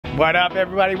What up,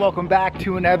 everybody? Welcome back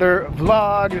to another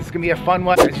vlog. This is gonna be a fun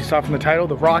one. As you saw from the title,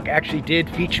 The Rock actually did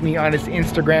feature me on his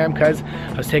Instagram because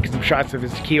I was taking some shots of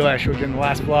his tequila I showed you in the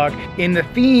last vlog. In the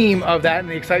theme of that and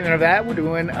the excitement of that, we're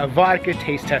doing a vodka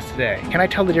taste test today. Can I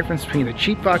tell the difference between the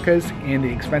cheap vodkas and the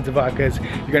expensive vodkas?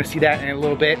 You're gonna see that in a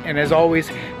little bit. And as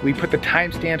always, we put the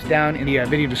timestamps down in the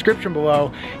video description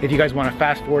below if you guys want to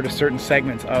fast forward to certain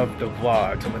segments of the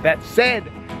vlog. So with that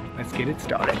said, let's get it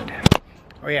started.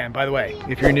 Oh yeah, and by the way,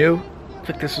 if you're new,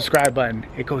 click the subscribe button.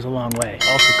 It goes a long way.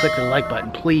 Also, click the like button,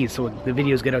 please, so the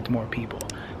videos get out to more people.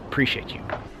 Appreciate you.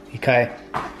 Okay,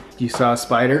 you saw a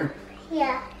spider?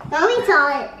 Yeah, Mommy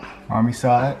saw it. Mommy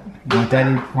saw it? You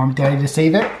want Daddy to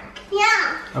save it?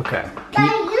 Yeah. Okay.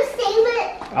 Daddy, you save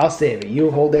it. I'll save it. You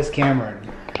hold this camera.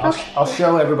 I'll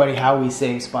show everybody how we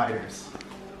save spiders.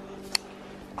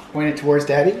 Point it towards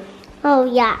Daddy. Oh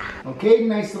yeah. Okay,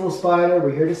 nice little spider.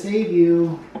 We're here to save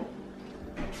you.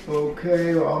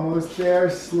 Okay, we're almost there.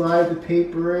 Slide the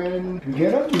paper in. You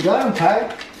get him? You got him,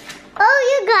 Ty.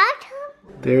 Oh, you got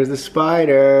him? There's the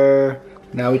spider.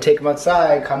 Now we take him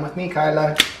outside. Come with me,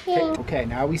 Kyla. Okay. Okay,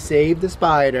 now we save the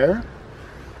spider.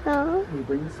 Oh. We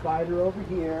bring the spider over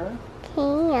here.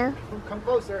 Okay, yeah. Come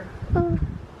closer. Oh.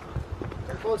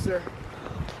 Come closer.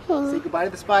 Okay. Say goodbye to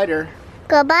the spider.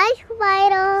 Goodbye,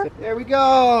 spider. There we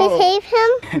go. We save him?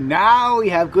 And now we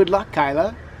have good luck,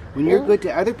 Kyla. When you're good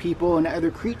to other people and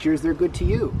other creatures, they're good to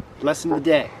you. Lesson of the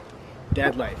day.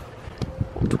 Dad life.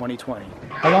 2020.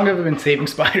 How long have I been saving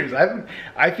spiders?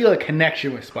 I feel a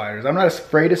connection with spiders. I'm not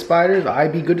afraid of spiders. I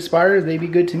be good to spiders, they be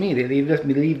good to me. They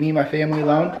leave me and my family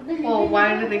alone. Well,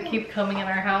 why do they keep coming in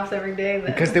our house every day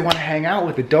then? Because they want to hang out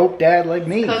with a dope dad like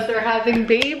me. Because they're having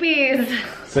babies.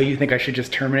 So you think I should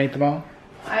just terminate them all?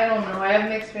 I don't know. I have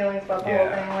mixed feelings about the whole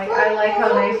thing. Like, I like how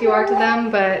nice you are to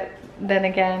them, but then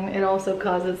again, it also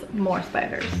causes more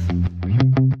spiders.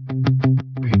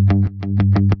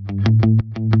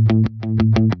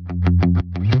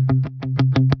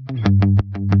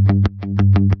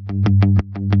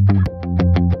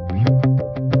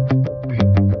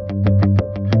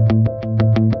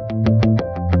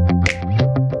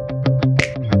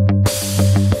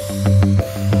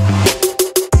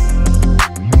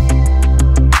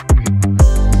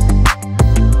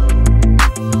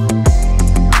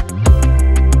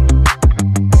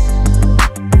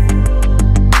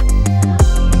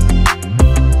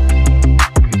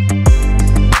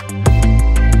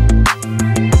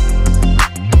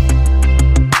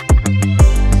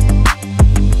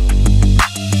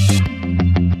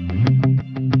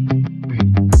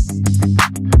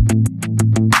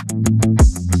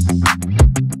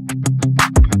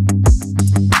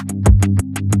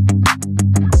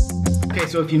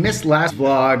 So if you missed last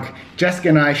vlog, Jessica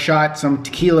and I shot some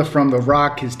tequila from The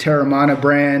Rock, his Terramana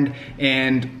brand,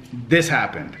 and this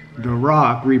happened. The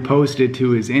Rock reposted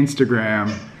to his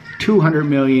Instagram 200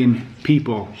 million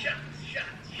people.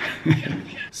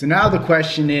 So now the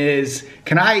question is,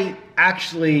 can I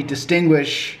actually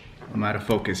distinguish? I'm out of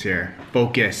focus here.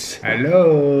 Focus.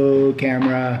 Hello,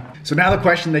 camera. So now the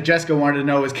question that Jessica wanted to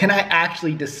know is, can I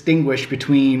actually distinguish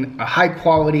between a high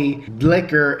quality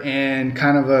liquor and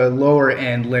kind of a lower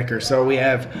end liquor? So we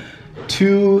have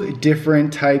two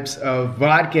different types of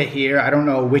vodka here. I don't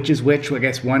know which is which. I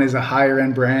guess one is a higher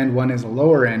end brand, one is a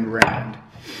lower end brand.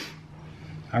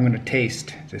 I'm gonna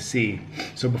taste to see.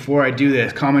 So before I do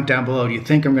this, comment down below. Do you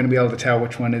think I'm gonna be able to tell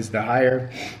which one is the higher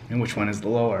and which one is the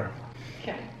lower?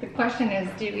 Okay, the question is,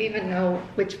 do you even know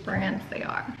which brands they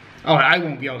are? Oh, I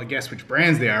won't be able to guess which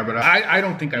brands they are, but I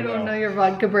don't think I will. You don't know your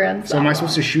vodka brands. So am I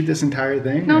supposed to shoot this entire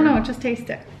thing? No, or? no, just taste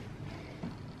it.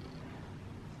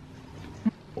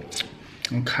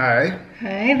 Okay.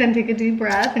 Okay, then take a deep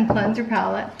breath and cleanse your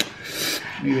palate.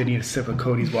 Maybe I need a sip of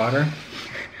Cody's water.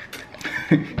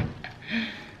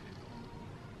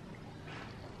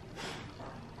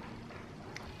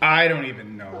 I don't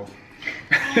even know.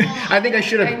 I think I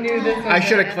should have. I knew this one. I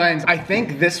should have cleansed. I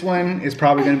think this one is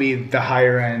probably going to be the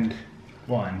higher end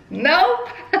one. Nope.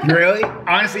 Really?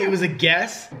 Honestly, it was a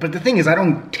guess. But the thing is, I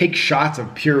don't take shots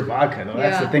of pure vodka, though.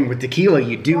 That's the thing. With tequila,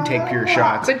 you do take pure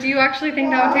shots. But do you actually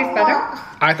think that would taste better?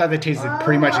 I thought they tasted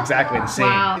pretty much exactly the same.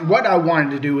 Wow. What I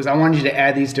wanted to do was I wanted you to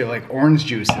add these to like orange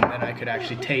juice, and then I could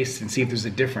actually taste and see if there's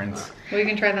a difference. Well, you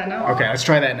can try that now. Okay, let's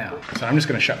try that now. So I'm just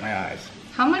going to shut my eyes.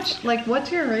 How much, like, what's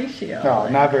your ratio? No,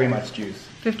 not very much juice.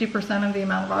 50% of the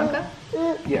amount of vodka?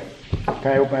 Yeah.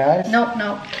 Can I open my eyes? Nope,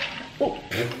 nope. Oh.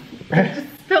 Just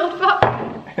spilled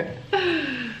vodka.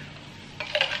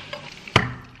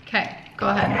 Okay, go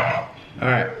ahead. All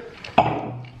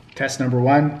right. Test number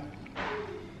one.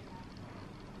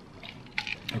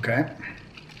 Okay.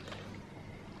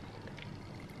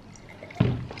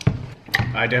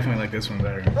 I definitely like this one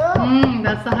better.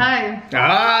 That's the high.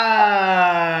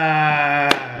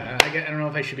 I don't know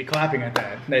if I should be clapping at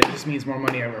that. That just means more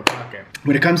money out of our pocket.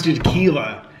 When it comes to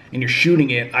tequila and you're shooting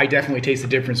it, I definitely taste the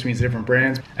difference between the different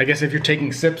brands. I guess if you're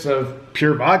taking sips of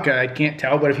pure vodka, I can't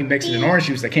tell, but if you mix it in orange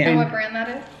juice, I can. You know what brand that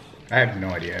is? I have no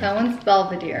idea. That one's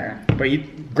Belvedere.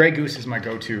 But Grey Goose is my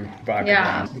go-to vodka.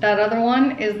 Yeah, brand. that other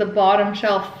one is the bottom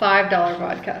shelf $5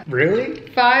 vodka. Really?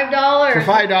 $5. For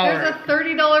 $5. There's a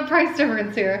 $30 price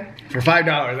difference here. For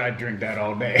 $5, I'd drink that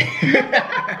all day.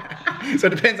 So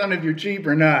it depends on if you're cheap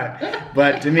or not.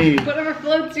 But to me, whatever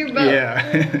floats your boat. Yeah.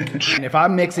 If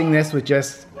I'm mixing this with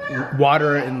just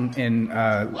water and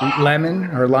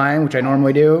lemon or lime, which I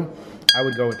normally do, I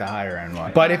would go with the higher end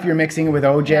one. But if you're mixing it with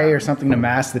OJ or something to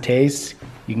mask the taste,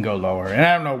 you can go lower. And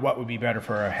I don't know what would be better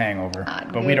for a hangover.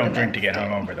 But we don't drink to get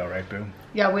hungover though, right, Boo?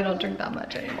 Yeah, we don't drink that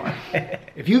much anymore.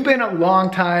 If you've been a long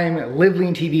time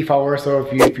Living TV follower, so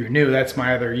if you're new, that's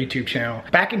my other YouTube channel.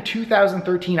 Back in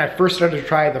 2013, I first started to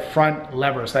try the front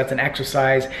lever. So that's an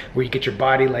exercise where you get your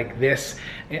body like this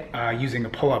using a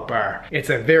pull-up bar. It's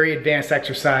a very advanced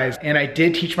exercise, and I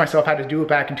did teach myself how to do it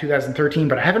back in 2013,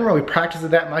 but I haven't really practiced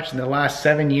it that much in the last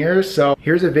 7 years. So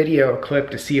here's a video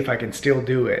clip to see if I can still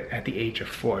do it at the age of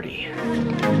 40.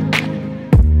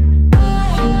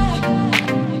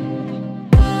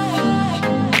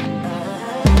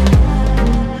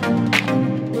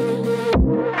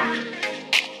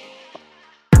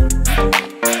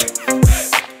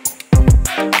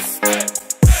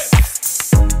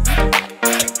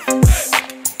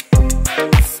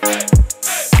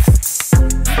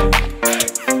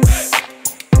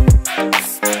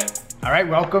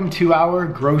 Welcome to our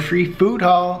grocery food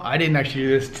haul. I didn't actually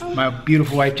do this, my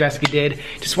beautiful wife Jessica did.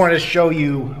 Just wanted to show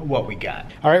you what we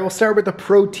got. All right, we'll start with the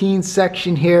protein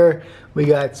section here. We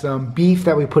got some beef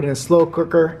that we put in a slow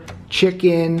cooker,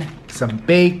 chicken, some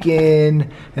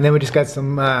bacon, and then we just got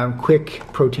some quick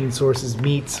protein sources,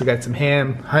 meats. We got some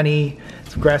ham, honey,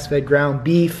 some grass-fed ground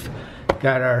beef,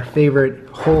 got our favorite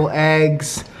whole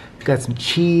eggs, got some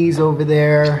cheese over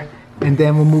there, and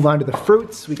then we'll move on to the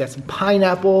fruits. We got some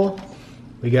pineapple.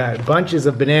 We got bunches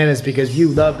of bananas because you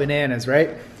love bananas, right?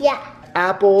 Yeah.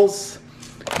 Apples.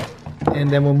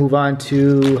 And then we'll move on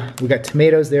to, we got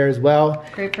tomatoes there as well.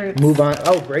 Grapefruits. Move on,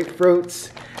 oh, grapefruits.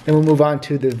 Then we'll move on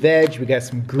to the veg. We got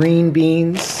some green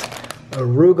beans,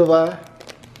 arugula,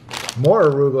 more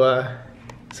arugula,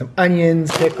 some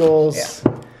onions, pickles.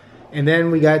 Yeah. And then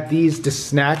we got these to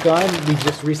snack on. We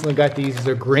just recently got these. These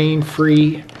are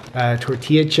grain-free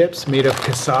tortilla chips made of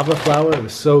cassava flour. It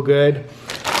was so good.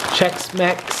 Chex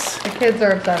Mix. The kids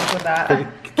are obsessed with that. For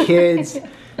the kids.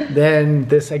 Then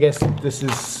this, I guess this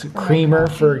is creamer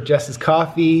for Jess's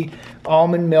coffee.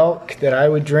 Almond milk that I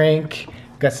would drink.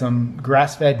 Got some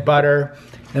grass-fed butter.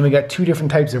 Then we got two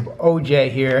different types of OJ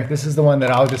here. This is the one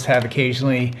that I'll just have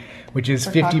occasionally, which is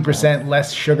 50%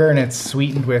 less sugar, and it's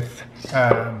sweetened with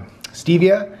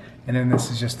stevia. And then this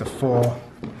is just the full,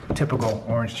 typical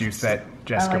orange juice that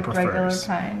Jessica prefers.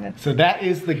 Kind. So that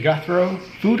is the Gouthro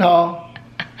food haul.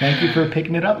 Thank you for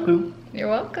picking it up, Boo. You're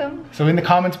welcome. So in the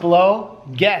comments below,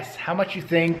 guess how much you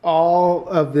think all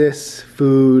of this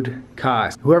food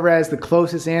cost. Whoever has the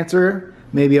closest answer,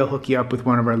 maybe I'll hook you up with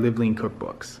one of our Live Lean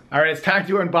cookbooks. All right, it's time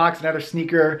to unbox another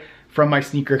sneaker from my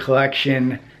sneaker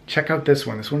collection. Check out this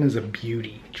one. This one is a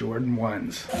beauty, Jordan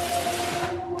 1s.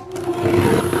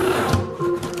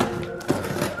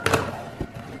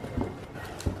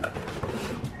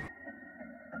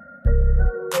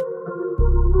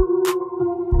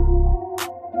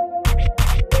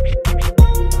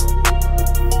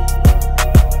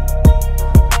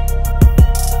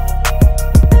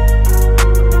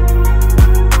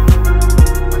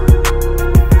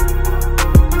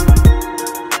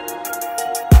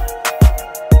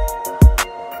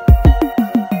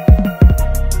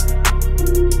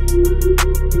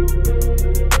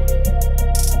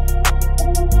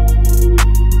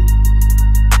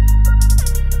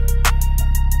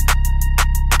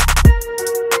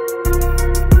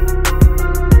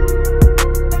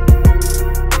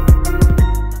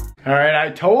 I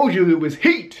told you it was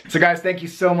heat. So guys, thank you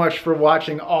so much for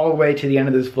watching all the way to the end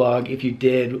of this vlog. If you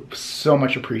did, so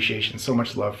much appreciation, so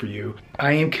much love for you.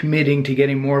 I am committing to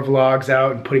getting more vlogs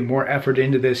out and putting more effort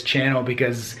into this channel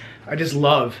because I just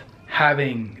love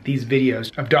having these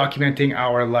videos of documenting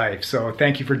our life. So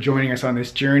thank you for joining us on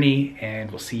this journey, and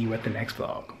we'll see you at the next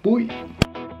vlog.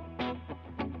 Bye.